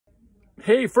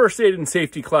Hey, first aid and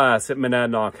safety class at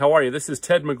Monadnock. How are you? This is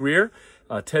Ted McGreer,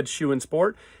 Ted Shoe and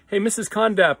Sport. Hey, Mrs.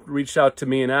 Condap reached out to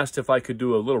me and asked if I could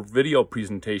do a little video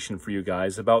presentation for you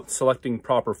guys about selecting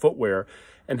proper footwear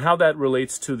and how that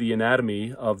relates to the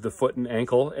anatomy of the foot and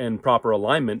ankle and proper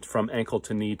alignment from ankle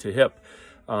to knee to hip.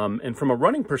 And from a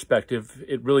running perspective,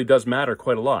 it really does matter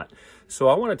quite a lot. So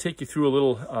I want to take you through a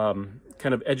little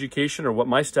kind of education, or what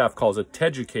my staff calls a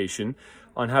TEDucation,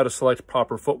 on how to select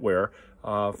proper footwear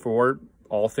for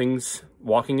all things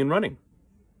walking and running.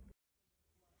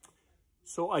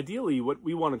 So ideally, what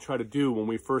we want to try to do when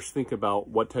we first think about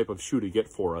what type of shoe to get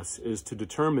for us is to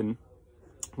determine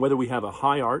whether we have a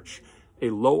high arch, a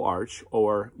low arch,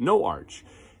 or no arch.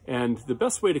 And the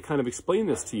best way to kind of explain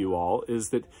this to you all is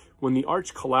that when the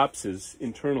arch collapses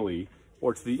internally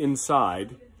or to the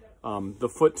inside, the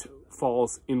foot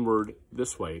falls inward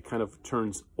this way. It kind of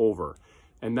turns over.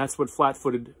 And that's what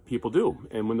flat-footed people do.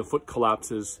 And when the foot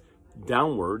collapses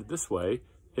downward this way,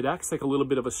 it acts like a little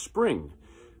bit of a spring.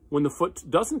 When the foot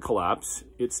doesn't collapse,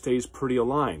 it stays pretty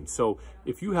aligned. So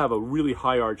if you have a really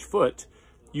high arch foot,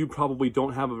 you probably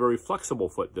don't have a very flexible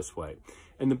foot this way.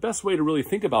 And the best way to really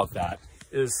think about that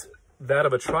is that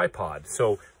of a tripod.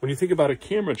 So when you think about a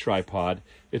camera tripod,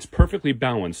 it's perfectly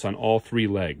balanced on all three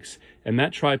legs. And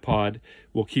that tripod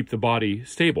will keep the body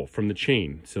stable from the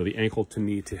chain, so the ankle to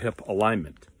knee to hip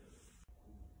alignment.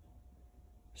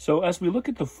 So as we look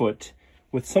at the foot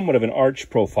with somewhat of an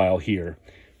arch profile here,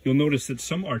 you'll notice that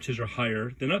some arches are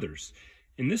higher than others.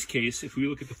 In this case, if we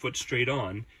look at the foot straight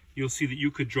on, you'll see that you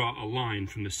could draw a line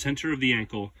from the center of the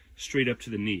ankle straight up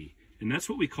to the knee. And that's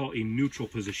what we call a neutral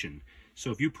position. So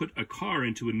if you put a car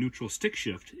into a neutral stick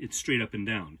shift, it's straight up and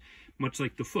down, much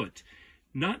like the foot.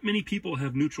 Not many people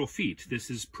have neutral feet. This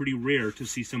is pretty rare to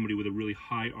see somebody with a really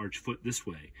high arch foot this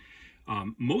way.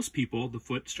 Most people, the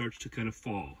foot starts to kind of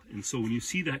fall. And so when you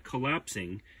see that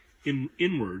collapsing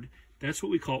inward, that's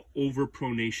what we call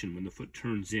overpronation, when the foot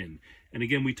turns in. And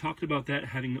again, we talked about that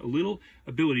having a little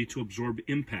ability to absorb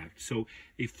impact. So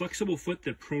a flexible foot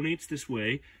that pronates this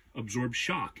way absorbs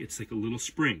shock. It's like a little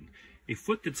spring. A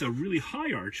foot that's a really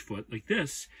high arch foot like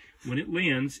this, when it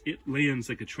lands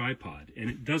like a tripod, and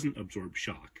it doesn't absorb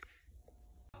shock.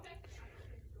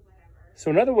 So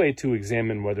another way to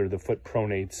examine whether the foot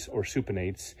pronates or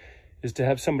supinates is to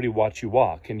have somebody watch you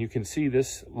walk. And you can see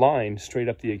this line straight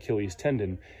up the Achilles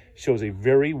tendon shows a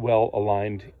very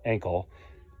well-aligned ankle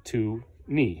to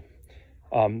knee.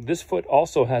 This foot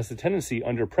also has the tendency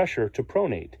under pressure to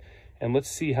pronate. And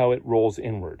let's see how it rolls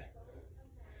inward.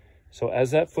 So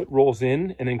as that foot rolls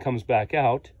in and then comes back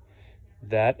out,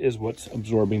 that is what's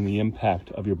absorbing the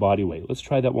impact of your body weight. Let's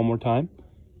try that one more time.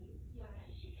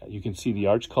 You can see the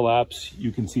arch collapse.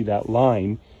 You can see that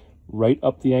line right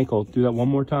up the ankle. Do that one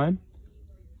more time.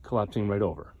 Collapsing right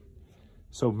over.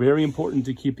 So very important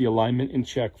to keep the alignment in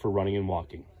check for running and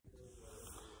walking.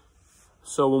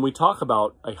 So when we talk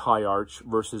about a high arch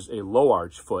versus a low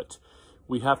arch foot,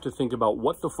 we have to think about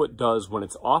what the foot does when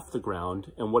it's off the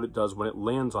ground and what it does when it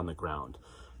lands on the ground.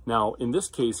 Now, in this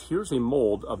case, here's a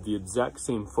mold of the exact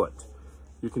same foot.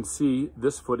 You can see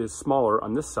this foot is smaller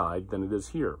on this side than it is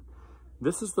here.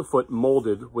 This is the foot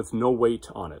molded with no weight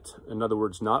on it. In other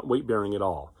words, not weight bearing at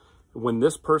all. When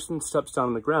this person steps down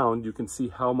on the ground, you can see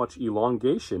how much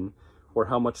elongation or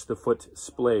how much the foot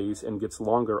splays and gets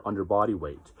longer under body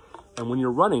weight. And when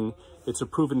you're running, it's a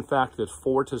proven fact that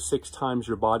 4 to 6 times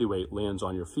your body weight lands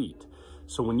on your feet.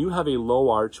 So when you have a low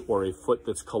arch or a foot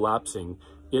that's collapsing,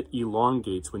 it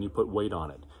elongates when you put weight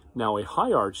on it. Now, a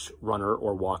high arch runner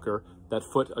or walker, that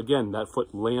foot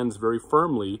lands very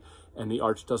firmly and the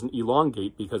arch doesn't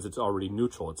elongate because it's already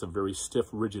neutral. It's a very stiff,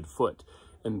 rigid foot,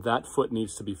 and that foot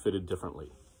needs to be fitted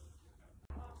differently.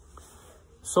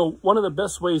 So one of the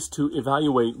best ways to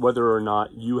evaluate whether or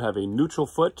not you have a neutral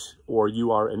foot or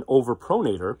you are an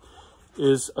overpronator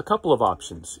is a couple of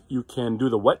options. You can do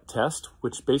the wet test,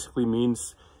 which basically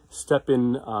means step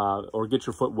in or get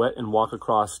your foot wet and walk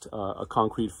across a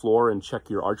concrete floor and check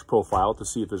your arch profile to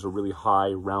see if there's a really high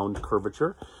round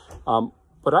curvature.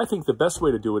 But I think the best way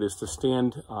to do it is to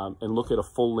stand and look at a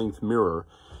full-length mirror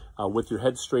with your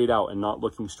head straight out and not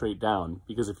looking straight down,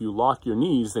 because if you lock your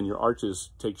knees, then your arches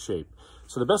take shape.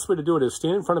 So the best way to do it is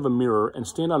stand in front of a mirror and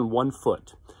stand on one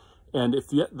foot. And if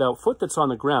the foot that's on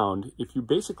the ground, if you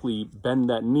basically bend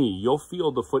that knee, you'll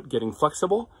feel the foot getting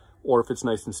flexible, or if it's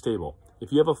nice and stable.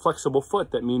 If you have a flexible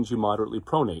foot, that means you moderately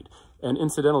pronate. And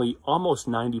incidentally, almost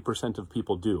 90% of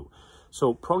people do.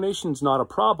 So pronation's not a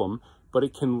problem, but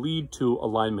it can lead to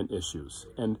alignment issues.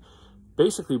 And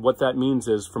basically what that means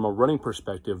is, from a running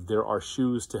perspective, there are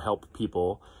shoes to help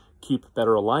people keep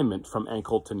better alignment from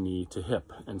ankle to knee to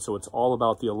hip. And so it's all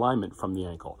about the alignment from the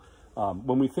ankle.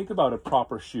 When we think about a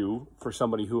proper shoe for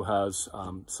somebody who has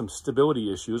some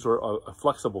stability issues or a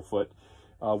flexible foot,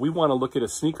 we want to look at a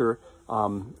sneaker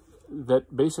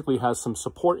that basically has some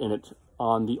support in it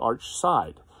on the arch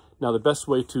side. Now, the best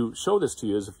way to show this to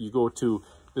you is if you go to,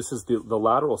 this is the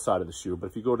lateral side of the shoe, but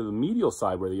if you go to the medial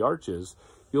side where the arch is,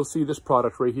 you'll see this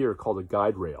product right here called a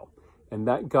guide rail. And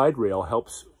that guide rail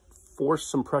helps force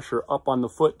some pressure up on the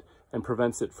foot and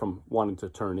prevents it from wanting to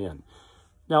turn in.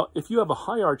 Now, if you have a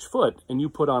high arch foot and you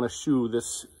put on a shoe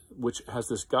which has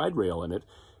this guide rail in it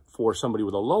for somebody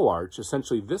with a low arch,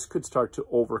 essentially this could start to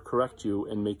overcorrect you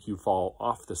and make you fall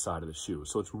off the side of the shoe.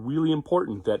 So it's really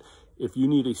important that if you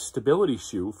need a stability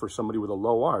shoe for somebody with a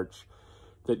low arch,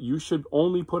 that you should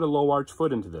only put a low arch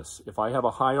foot into this. If I have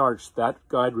a high arch, that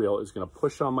guide rail is going to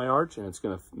push on my arch and it's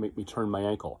going to make me turn my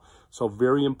ankle. So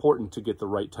very important to get the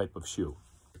right type of shoe.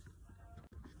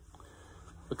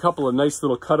 A couple of nice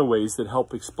little cutaways that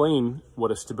help explain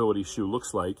what a stability shoe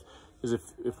looks like is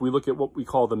if we look at what we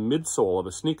call the midsole of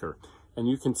a sneaker. And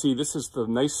you can see this is the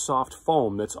nice soft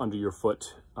foam that's under your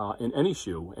foot in any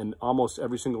shoe. And almost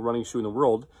every single running shoe in the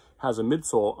world has a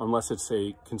midsole unless it's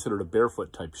considered a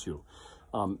barefoot type shoe.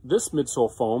 This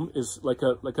midsole foam is like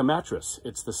a mattress.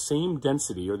 It's the same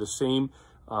density or the same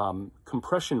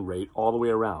compression rate all the way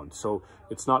around. So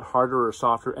it's not harder or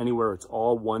softer anywhere. It's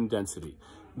all one density.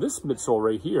 This midsole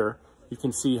right here, you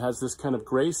can see has this kind of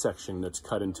gray section that's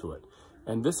cut into it.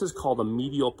 And this is called a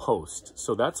medial post.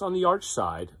 So that's on the arch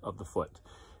side of the foot.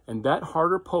 And that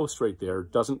harder post right there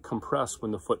doesn't compress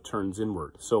when the foot turns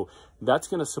inward. So that's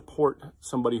going to support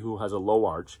somebody who has a low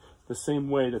arch the same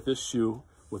way that this shoe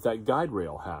with that guide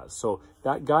rail has. So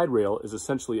that guide rail is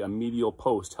essentially a medial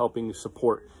post helping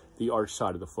support the arch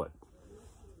side of the foot.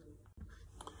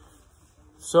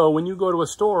 So when you go to a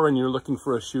store and you're looking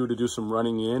for a shoe to do some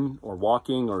running in or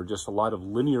walking or just a lot of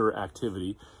linear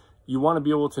activity, you want to be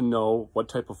able to know what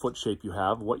type of foot shape you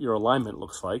have, what your alignment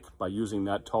looks like by using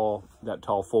that tall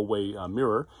full-way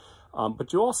mirror.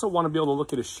 But you also want to be able to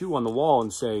look at a shoe on the wall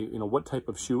and say, you know, what type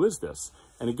of shoe is this?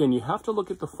 And again, you have to look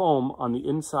at the foam on the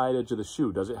inside edge of the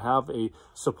shoe. Does it have a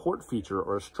support feature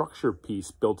or a structure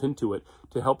piece built into it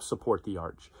to help support the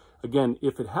arch? Again,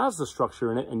 if it has the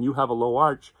structure in it and you have a low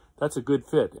arch, that's a good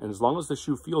fit. And as long as the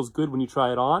shoe feels good when you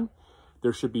try it on,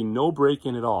 there should be no break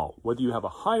in at all. Whether you have a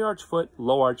high arch foot,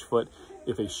 low arch foot,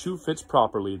 if a shoe fits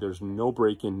properly, there's no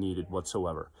break in needed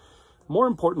whatsoever. More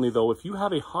importantly though, if you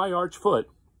have a high arch foot,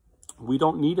 we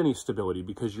don't need any stability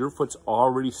because your foot's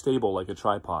already stable like a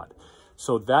tripod.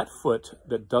 So that foot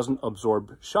that doesn't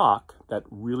absorb shock, that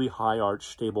really high arch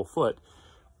stable foot,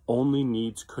 only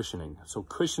needs cushioning. So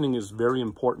cushioning is very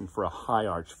important for a high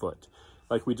arch foot.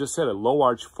 Like we just said, a low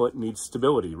arch foot needs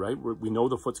stability, right? We know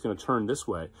the foot's going to turn this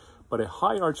way, but a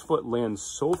high arch foot lands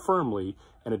so firmly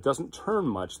and it doesn't turn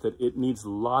much that it needs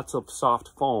lots of soft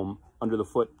foam under the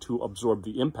foot to absorb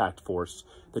the impact force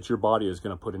that your body is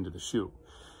going to put into the shoe.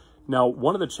 Now,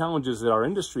 one of the challenges that our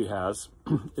industry has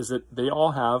is that they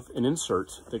all have an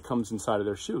insert that comes inside of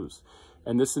their shoes.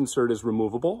 And this insert is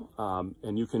removable,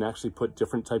 and you can actually put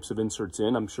different types of inserts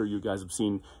in. I'm sure you guys have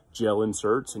seen gel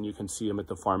inserts, and you can see them at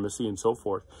the pharmacy and so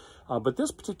forth. But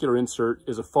this particular insert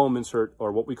is a foam insert,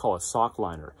 or what we call a sock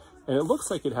liner. And it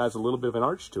looks like it has a little bit of an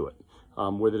arch to it,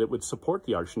 where that it would support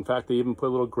the arch. In fact, they even put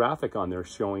a little graphic on there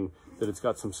showing that it's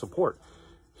got some support.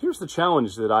 Here's the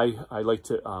challenge that I like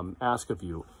to ask of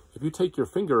you. If you take your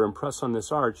finger and press on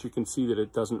this arch, you can see that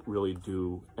it doesn't really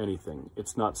do anything.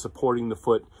 It's not supporting the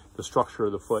foot, the structure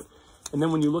of the foot. And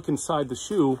then when you look inside the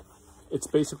shoe, it's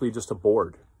basically just a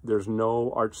board. There's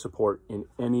no arch support in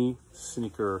any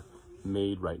sneaker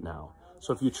made right now.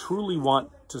 So if you truly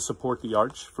want to support the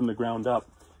arch from the ground up,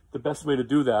 the best way to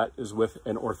do that is with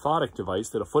an orthotic device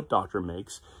that a foot doctor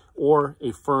makes or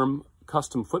a firm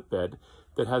custom footbed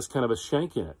that has kind of a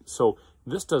shank in it. So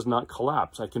this does not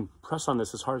collapse. I can press on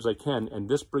this as hard as I can, and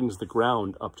this brings the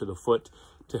ground up to the foot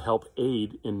to help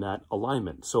aid in that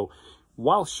alignment. So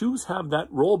while shoes have that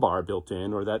roll bar built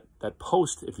in, or that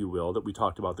post, if you will, that we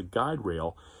talked about, the guide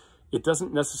rail, it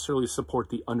doesn't necessarily support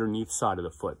the underneath side of the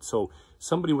foot. So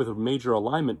somebody with a major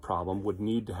alignment problem would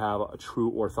need to have a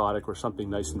true orthotic or something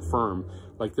nice and firm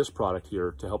like this product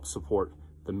here to help support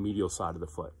the medial side of the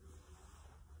foot.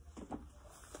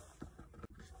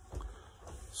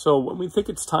 So when we think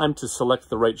it's time to select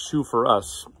the right shoe for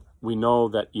us, we know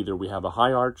that either we have a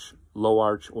high arch, low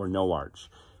arch, or no arch.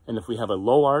 And if we have a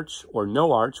low arch or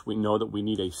no arch, we know that we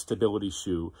need a stability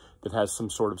shoe that has some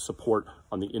sort of support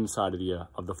on the inside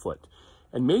of the foot.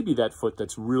 And maybe that foot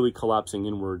that's really collapsing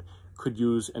inward could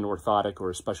use an orthotic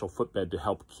or a special footbed to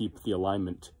help keep the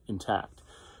alignment intact.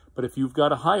 But if you've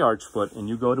got a high arch foot and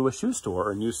you go to a shoe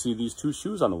store and you see these two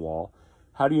shoes on the wall,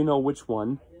 How do you know which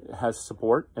one has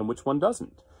support and which one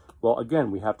doesn't? Well,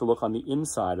 again, we have to look on the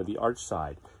inside of the arch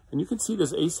side. And you can see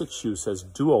this ASICS shoe says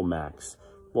Duo Max.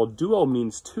 Well, Duo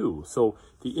means 2. So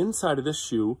the inside of this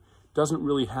shoe doesn't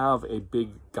really have a big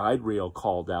guide rail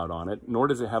called out on it, nor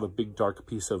does it have a big dark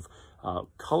piece of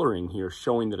coloring here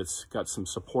showing that it's got some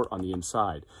support on the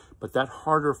inside. But that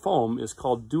harder foam is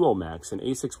called Duo Max, and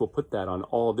ASICS will put that on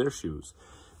all of their shoes.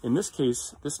 In this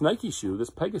case, this Nike shoe,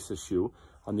 this Pegasus shoe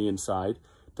on the inside,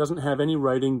 doesn't have any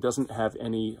writing, doesn't have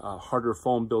any harder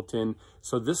foam built in.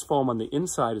 So this foam on the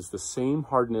inside is the same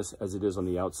hardness as it is on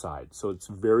the outside. So it's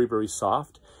very, very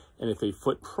soft. And if a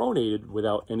foot pronated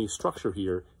without any structure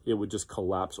here, it would just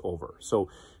collapse over. So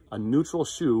a neutral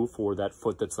shoe for that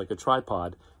foot that's like a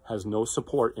tripod has no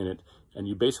support in it, and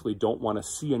you basically don't want to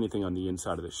see anything on the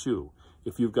inside of the shoe.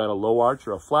 If you've got a low arch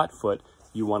or a flat foot,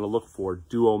 you want to look for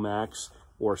Duo Max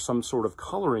or some sort of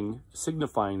coloring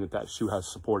signifying that that shoe has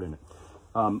support in it.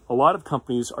 A lot of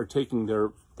companies are taking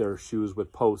their shoes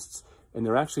with posts, and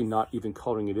they're actually not even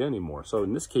coloring it in anymore. So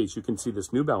in this case, you can see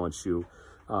this New Balance shoe.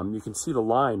 You can see the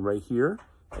line right here,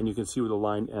 and you can see where the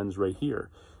line ends right here.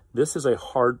 This is a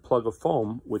hard plug of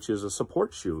foam, which is a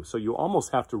support shoe. So you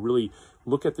almost have to really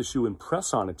look at the shoe and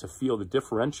press on it to feel the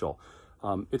differential.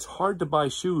 It's hard to buy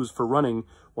shoes for running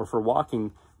or for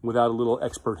walking without a little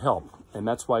expert help. And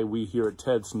that's why we here at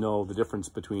TEDS know the difference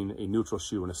between a neutral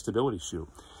shoe and a stability shoe,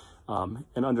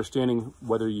 and understanding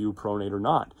whether you pronate or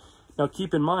not. Now,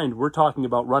 keep in mind, we're talking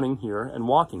about running here and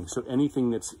walking. So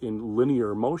anything that's in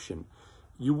linear motion.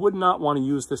 You would not want to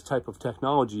use this type of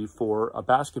technology for a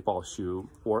basketball shoe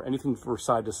or anything for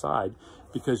side to side,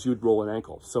 because you'd roll an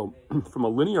ankle. So from a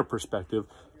linear perspective,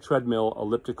 treadmill,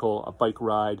 elliptical, a bike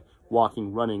ride,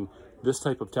 walking, running, this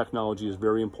type of technology is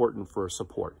very important for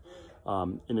support.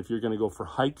 And if you're going to go for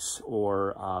hikes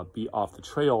or be off the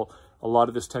trail, a lot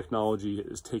of this technology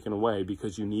is taken away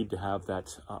because you need to have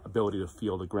that ability to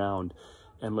feel the ground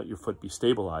and let your foot be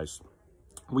stabilized.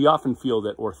 We often feel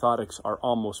that orthotics are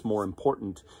almost more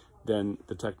important than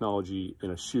the technology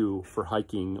in a shoe for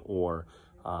hiking or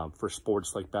for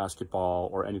sports like basketball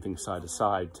or anything side to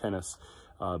side, tennis,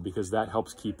 because that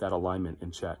helps keep that alignment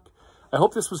in check. I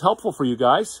hope this was helpful for you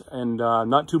guys and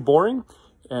not too boring.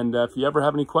 And if you ever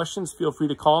have any questions, feel free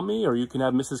to call me, or you can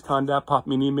have Mrs. Condap pop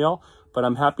me an email. But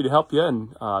I'm happy to help you, and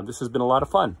this has been a lot of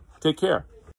fun. Take care.